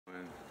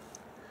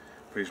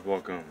Please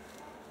welcome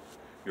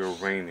your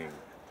reigning,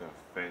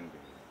 defending,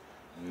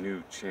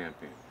 new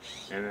champion,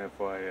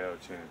 NFIL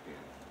champion,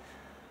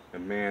 the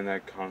man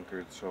that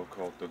conquered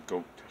so-called the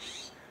GOAT,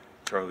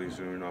 Charlie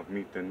Zelenoff.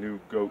 Meet the new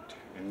GOAT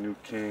and new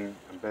king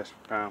and best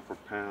pound for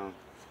pound.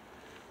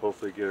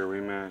 Hopefully get a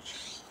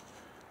rematch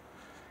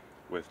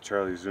with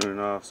Charlie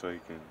Zelenoff so he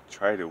can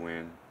try to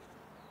win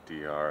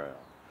DRL.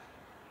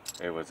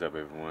 Hey, what's up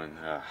everyone?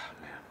 Man,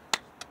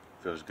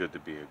 feels good to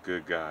be a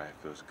good guy.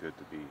 Feels good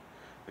to be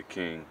the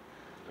king,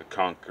 the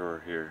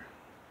conqueror here.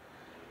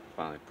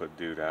 Finally put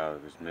dude out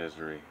of his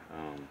misery.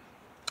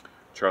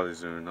 Charlie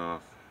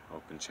Zelenoff,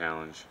 open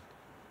challenge.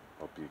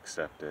 Hope you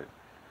accept it.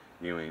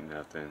 You ain't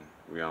nothing.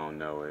 We all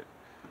know it.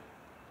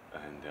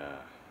 And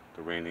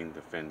the reigning,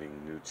 defending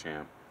new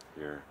champ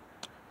here.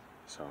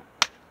 So,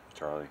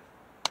 Charlie,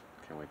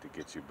 can't wait to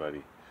get you,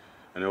 buddy.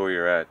 I know where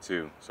you're at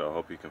too, so I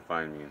hope you can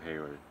find me in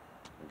Hayward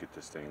and get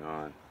this thing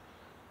on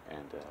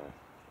and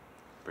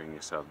bring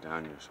yourself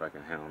down here so I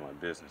can handle my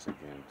business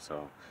again.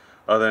 So,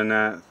 other than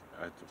that,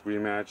 the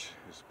rematch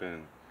has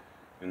been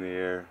in the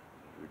air.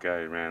 The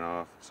guy ran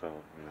off, so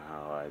you know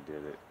how I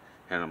did it,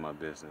 handle my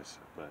business.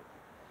 But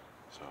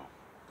so,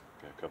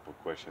 got a couple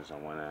questions I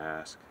want to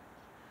ask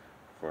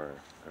for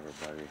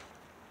everybody.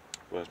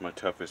 What was my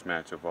toughest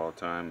match of all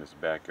time? It's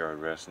backyard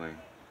wrestling.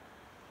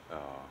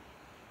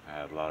 I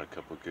had a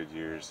couple good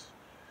years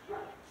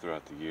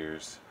throughout the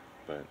years,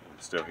 but I'm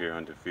still here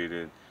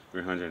undefeated.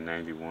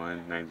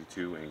 391,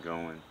 92 and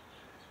going.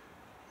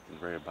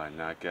 Rated by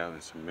knockout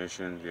and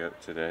submission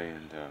today,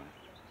 and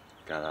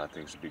got a lot of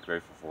things to be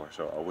grateful for.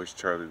 So I wish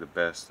Charlie the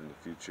best in the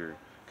future.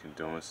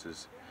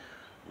 Condolences.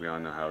 We all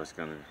know how it's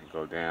gonna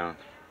go down.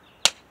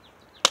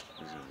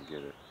 He's gonna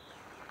get it.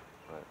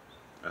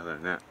 But other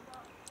than that,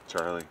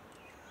 Charlie,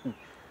 you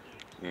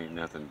ain't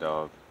nothing,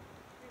 dog.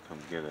 Come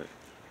get it.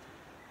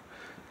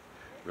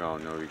 We all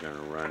know you're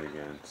gonna run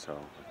again, so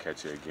I'll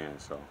catch you again.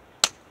 So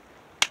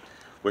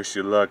wish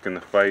you luck in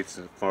the fights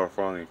in the far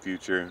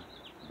future.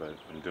 But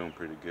I'm doing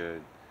pretty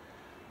good.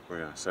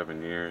 We're on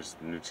 7 years,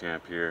 new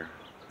champ here.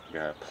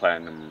 Got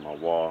platinum on my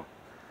wall.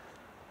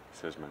 It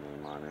says my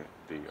name on it,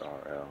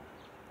 DRL.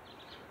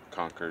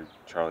 Conquered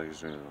Charlie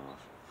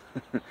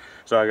Zelenoff.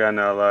 So I got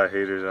now a lot of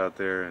haters out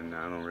there, and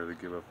I don't really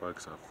give a fuck,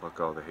 so fuck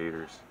all the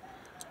haters.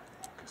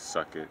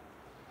 Suck it.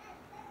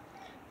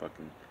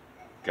 Fucking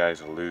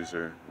guy's a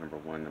loser, number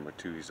one. Number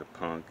two, he's a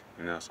punk,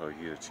 and also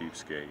he's a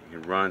cheapskate. He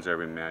runs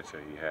every match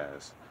that he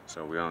has.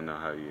 So we all know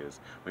how he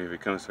is. When if he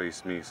comes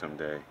face me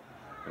someday,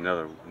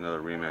 another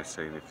rematch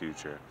say in the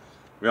future,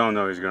 we all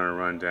know he's gonna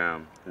run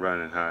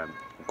and hide.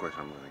 Of course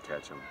I'm gonna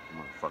catch him. I'm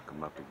gonna fuck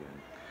him up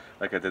again,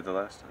 like I did the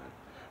last time.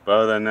 But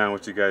other than that,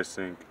 what you guys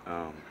think?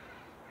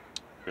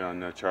 We all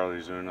know Charlie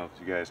Zelenoff.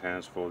 You guys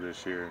hands full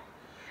this year.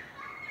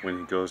 When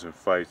he goes and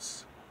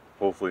fights,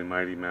 hopefully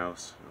Mighty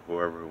Mouse,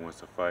 whoever who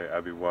wants to fight,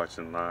 I'll be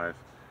watching live,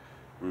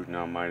 rooting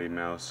on Mighty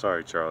Mouse.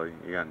 Sorry, Charlie,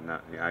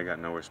 I got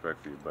no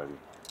respect for you, buddy.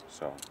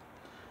 So.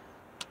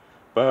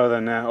 But other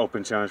than that,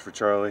 open challenge for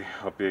Charlie.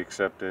 Hope you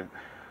accept it.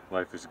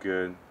 Life is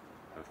good.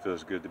 It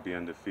feels good to be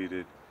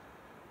undefeated.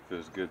 It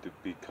feels good to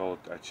be called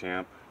a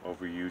champ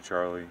over you,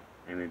 Charlie,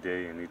 any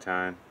day,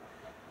 anytime.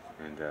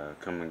 And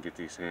come and get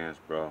these hands,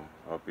 bro.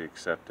 Hope you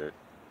accept it.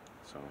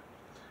 So,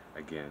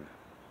 again,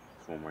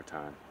 one more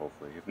time,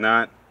 hopefully. If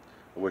not,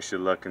 I wish you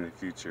luck in the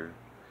future.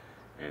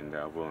 And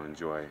we'll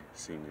enjoy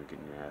seeing you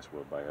getting your ass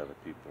whipped by other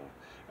people.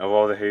 Of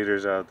all the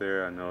haters out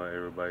there, I know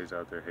everybody's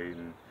out there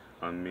hating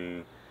on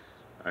me.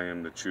 I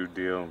am the true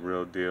deal,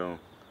 real deal,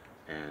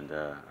 and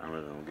I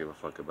really don't give a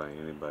fuck about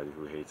anybody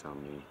who hates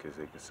on me, because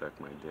they can suck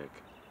my dick,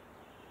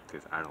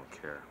 because I don't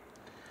care.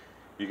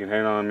 You can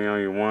hate on me all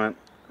you want.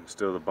 I'm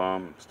still the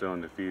bomb. I'm still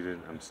undefeated.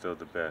 I'm still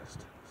the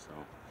best. So,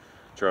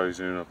 Charlie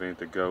Zelenoff ain't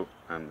the GOAT.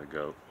 I'm the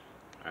GOAT.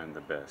 I'm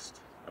the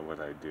best at what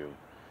I do,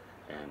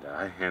 and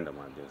I handle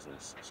my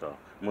business. So,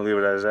 I'm going to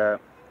leave it as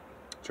that.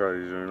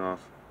 Charlie Zelenoff,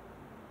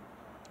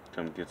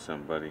 come get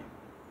somebody.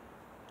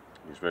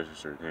 These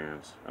registered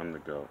hands. I'm the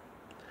GOAT.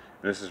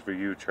 This is for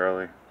you,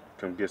 Charlie.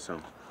 Come get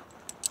some.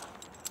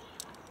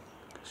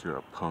 Because you're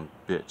a punk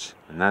bitch.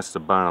 And that's the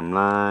bottom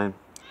line.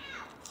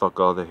 Fuck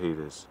all the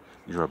haters.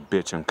 You're a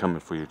bitch. I'm coming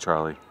for you,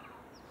 Charlie.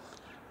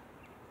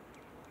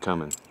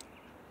 Coming.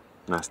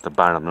 That's the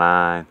bottom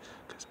line.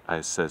 Because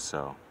I said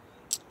so.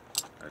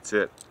 That's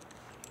it.